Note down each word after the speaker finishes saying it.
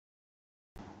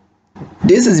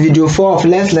This is video 4 of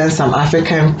Let's Learn Some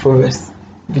African Proverbs.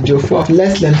 Video 4 of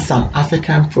Let's Learn Some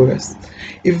African Proverbs.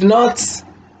 If not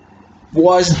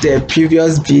watched the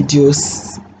previous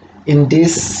videos in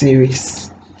this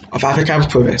series of African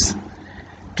Proverbs,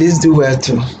 please do well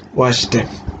to watch them.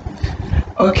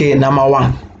 Okay, number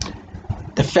 1.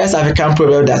 The first African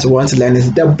proverb that we want to learn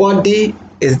is the body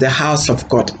is the house of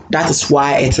God. That is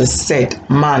why it is said,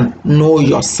 man, know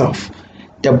yourself.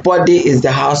 The body is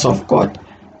the house of God.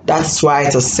 That's why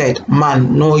it is said,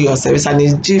 man, know yourself. It's an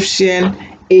Egyptian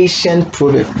ancient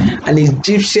proverb. An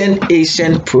Egyptian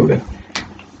ancient proverb.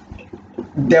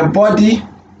 The body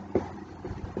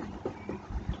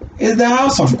is the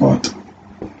house of God.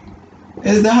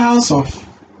 Is the house of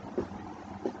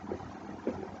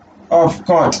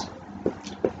God.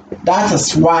 That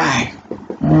is why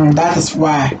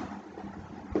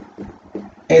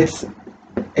it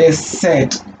is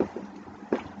said,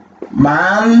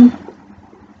 man,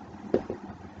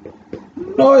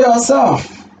 know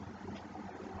yourself.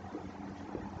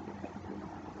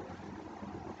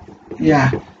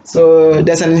 Yeah, so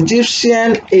there's an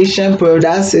Egyptian ancient proverb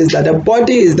that says that the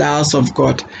body is the house of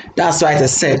God. That's why it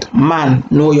is said, man,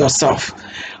 know yourself.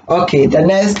 Okay, the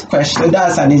next question,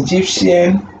 that's an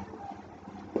Egyptian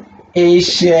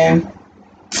ancient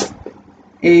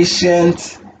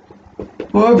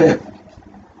proverb.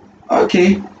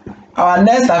 Okay, our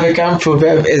next African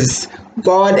proverb is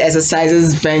God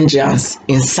exercises vengeance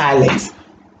in silence.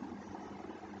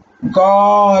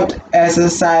 God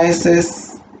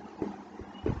exercises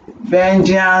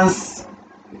vengeance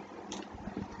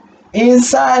in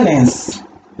silence.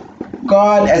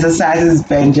 God exercises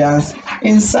vengeance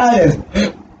in silence.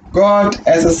 God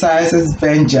exercises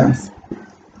vengeance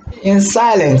in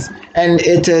silence, and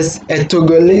it is a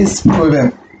Togolese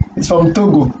proverb. It's from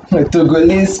Togo, a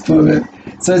Togolese proverb.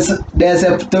 So there's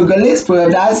a Togolese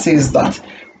proverb that says that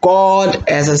God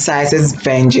exercises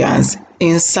vengeance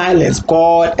in silence.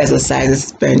 God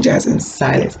exercises vengeance in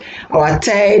silence. Our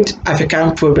third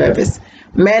African proverb is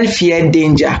men fear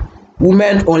danger,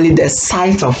 women only the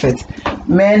sight of it.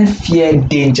 Men fear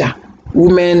danger,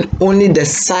 women only the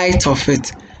sight of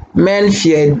it. Men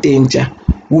fear danger,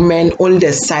 women only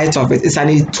the sight of it. It's an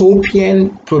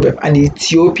Ethiopian proverb,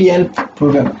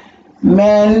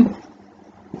 Men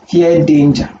fear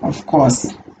danger, of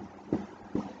course,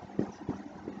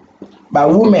 but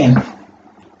women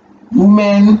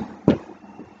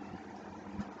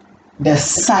the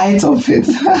sight of it.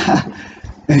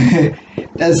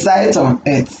 The sight of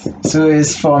it. So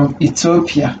it's from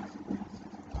Ethiopia.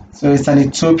 So it's an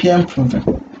Ethiopian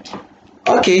proverb.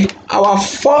 Okay, our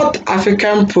fourth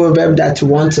African proverb that we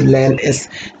want to learn is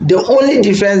the only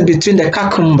difference between the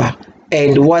cucumber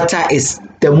and water is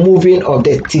the moving of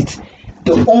the teeth.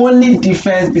 The only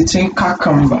difference between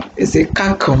cucumber is a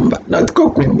cucumber, not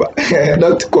cucumber,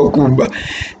 not cucumber.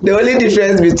 The only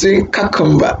difference between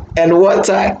cucumber and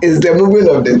water is the moving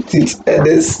of the teeth. And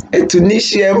there's a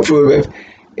Tunisian proverb.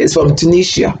 It's from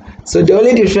Tunisia. So the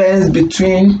only difference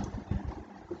between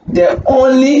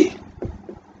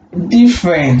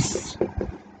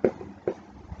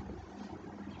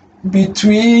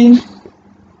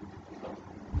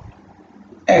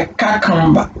a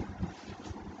cucumber,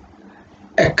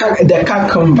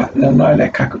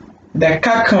 the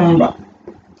cucumber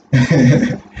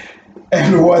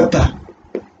and water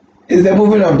is the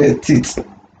moving of the teeth.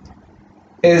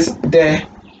 Is the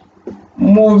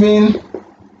moving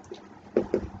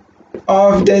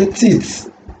of the teeth.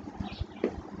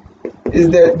 Is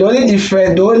the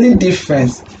only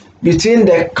difference between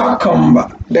the cucumber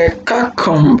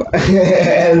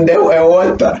and the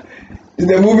water is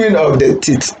the moving of the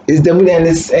teeth. Is the moving, and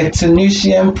it's a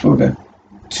Tunisian proverb.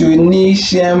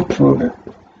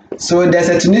 So there's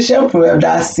a Tunisian proverb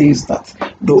that says that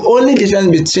the only difference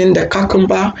between the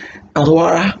cucumber and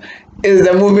water is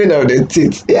the moving of the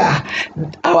teeth. Yeah,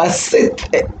 our fifth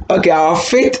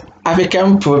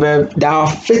African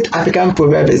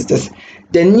proverb is this: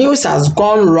 the news has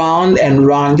gone round and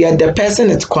round, yet the person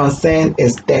it's concerned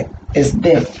is deaf.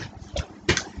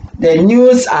 The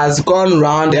news has gone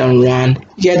round and round,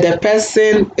 yet the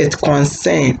person it's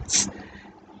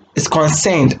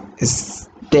concerned is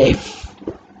deaf.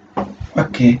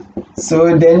 Okay,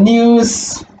 so the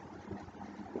news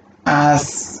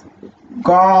has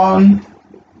gone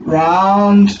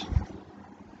round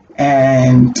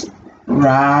and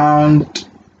round,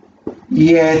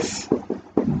 yet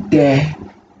the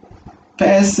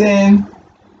person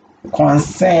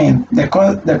concerned, the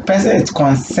person is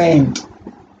concerned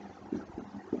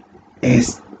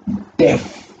is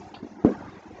deaf.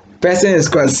 Person is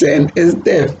concerned is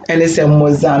deaf, and it's a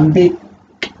Mozambique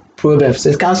proverb. So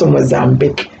it comes from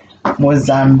Mozambique.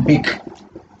 Mozambique.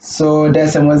 So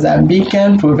there's a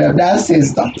Mozambican proverb that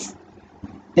says that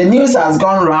the news has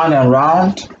gone round and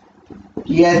round,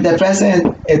 yet the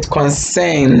person it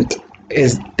concerned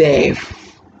is deaf.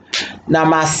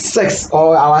 Number 6,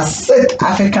 or our sixth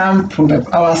African proverb.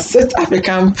 Our sixth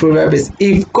African proverb is,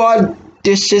 if God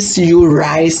dishes you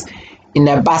rice in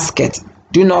a basket,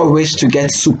 do not wish to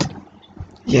get soup.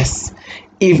 Yes.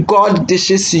 If God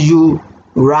dishes you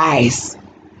rice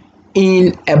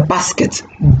in a basket,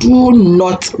 do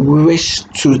not wish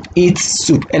to eat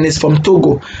soup. And it's from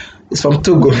Togo. It's from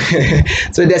Togo.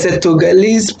 So there's a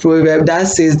Togolese proverb that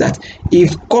says that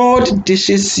if God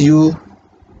dishes you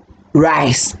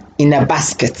rice in a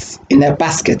basket,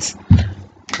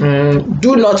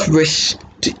 do not wish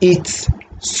to eat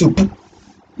soup.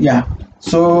 Yeah.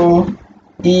 So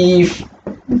if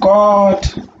God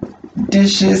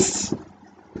dishes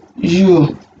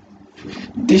you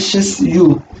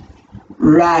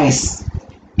rice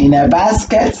in a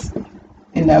basket,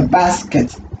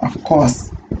 of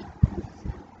course,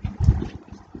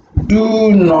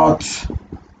 do not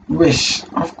wish,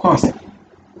 of course,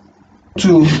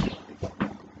 to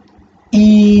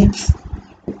eat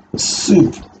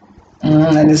soup.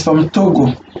 And it's from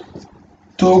Togo.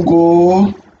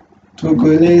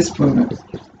 Togolese proverb.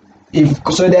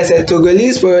 So there's a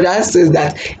Togolese proverb that says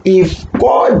that if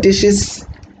God dishes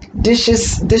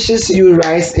you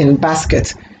rice in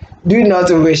basket, do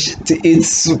not wish to eat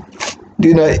soup.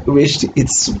 Do not wish to eat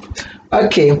soup.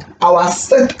 Okay, our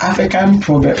sixth African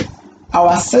proverb.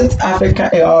 Our seventh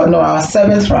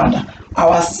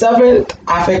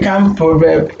African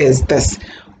proverb is this: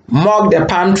 mark the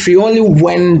palm tree only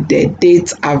when the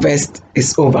date harvest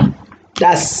is over.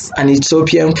 That's an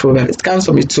Ethiopian proverb. It comes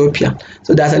from Ethiopia.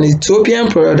 So that's an Ethiopian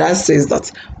proverb that says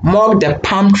that mark the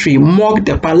palm tree,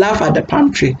 laugh at the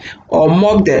palm tree, or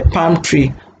mark the palm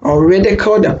tree, or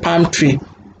ridicule the palm tree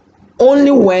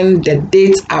only when the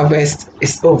date harvest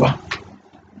is over.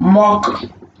 Mock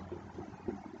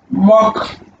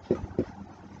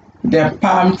the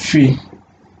palm tree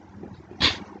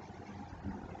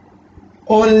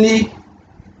only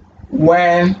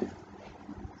when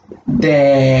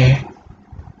the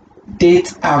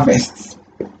date harvest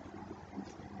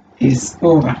is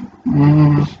over.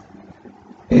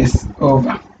 Is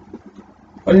over.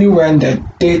 Only when the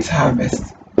date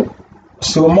harvest.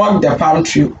 So mark the palm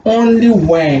tree only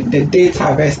when the date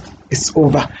harvest is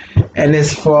over. And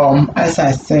it's from, as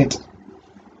I said,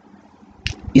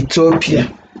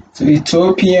 Ethiopia. So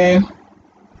Ethiopian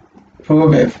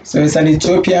proverb. So it's an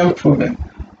Ethiopian proverb.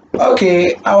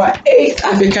 Okay, our eighth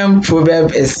African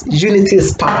proverb is unity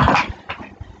is power.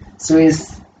 So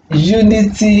it's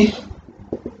unity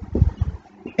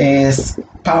is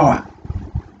power.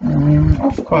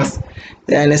 Of course.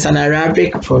 Then it's an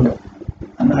Arabic proverb.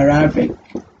 Arabic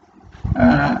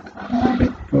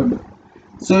proverb.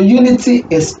 So unity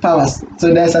is power.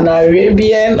 So there's an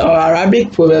Arabian or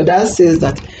Arabic proverb that says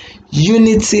that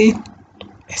unity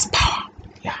is power.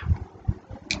 Yeah.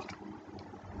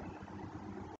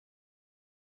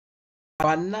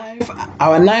 Our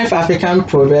ninth African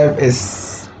proverb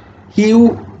is, he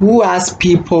who has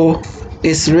people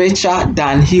is richer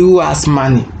than he who has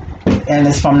money. And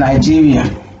it's from Nigeria.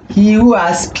 He who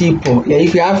has people,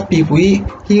 if you have people, he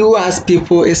who has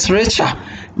people is richer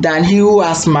than he who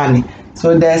has money.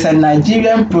 So there's a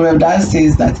Nigerian proverb that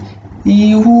says that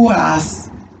he who has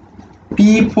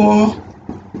people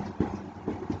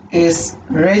is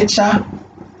richer,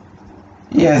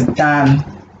 than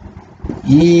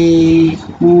he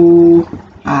who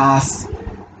has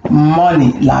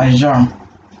money. L'argent.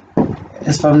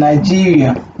 It's from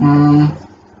Nigeria.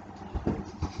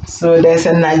 So there's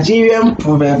a Nigerian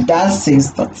proverb that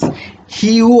says that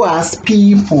he who has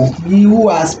people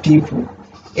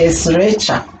is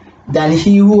richer than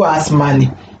he who has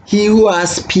money. He who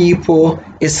has people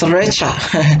is richer,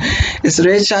 is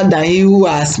richer than he who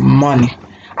has money.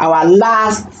 Our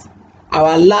last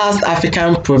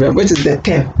African proverb, which is the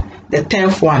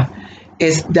 10th one,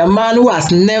 is the man who has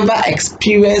never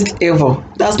experienced evil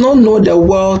does not know the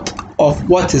worth of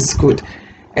what is good.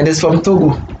 And it's from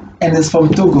Togo.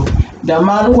 The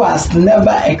man who has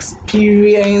never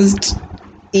experienced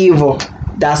evil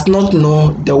does not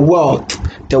know the worth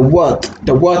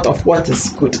of what is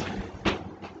good.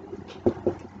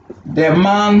 The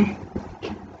man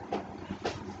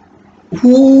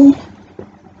who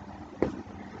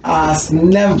has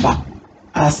never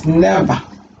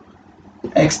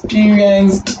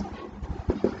experienced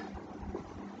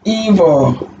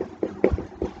evil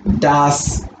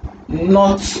does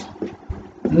not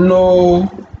know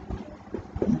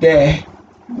the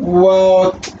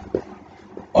worth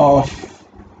of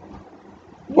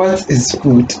what is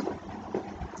good.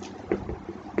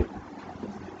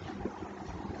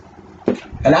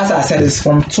 And as I said, it's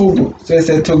from Togo. So it's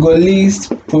a Togolese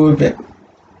proverb.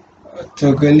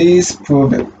 Togolese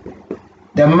proverb.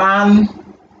 The man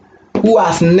who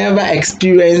has never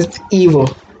experienced evil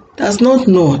does not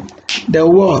know the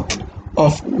worth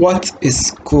of what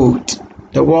is good.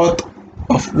 The worth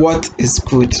of what is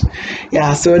good.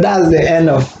 Yeah, so that's the end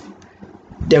of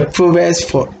the Proverbs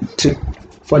for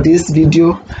this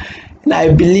video. And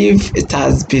I believe it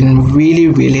has been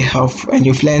really helpful, and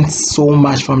you've learned so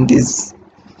much from this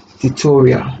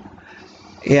tutorial.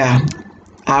 Yeah,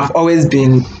 I've always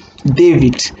been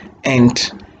David,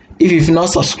 and if you've not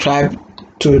subscribed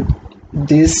to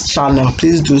this channel,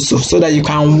 please do so that you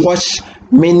can watch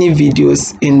many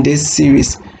videos in this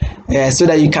series, so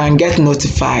that you can get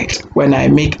notified when I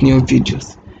make new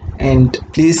videos. And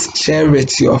please share it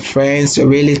to your friends, your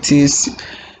relatives,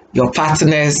 your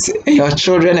partners, and your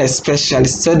children especially,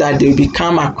 so that they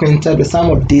become acquainted with some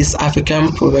of these African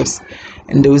proverbs,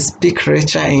 and they will speak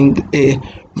richer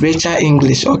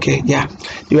English. Okay, yeah,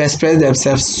 they will express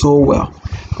themselves so well.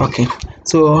 Okay,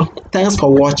 so thanks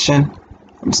for watching.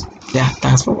 Yeah,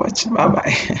 thanks for watching. Bye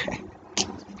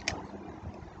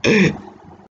bye.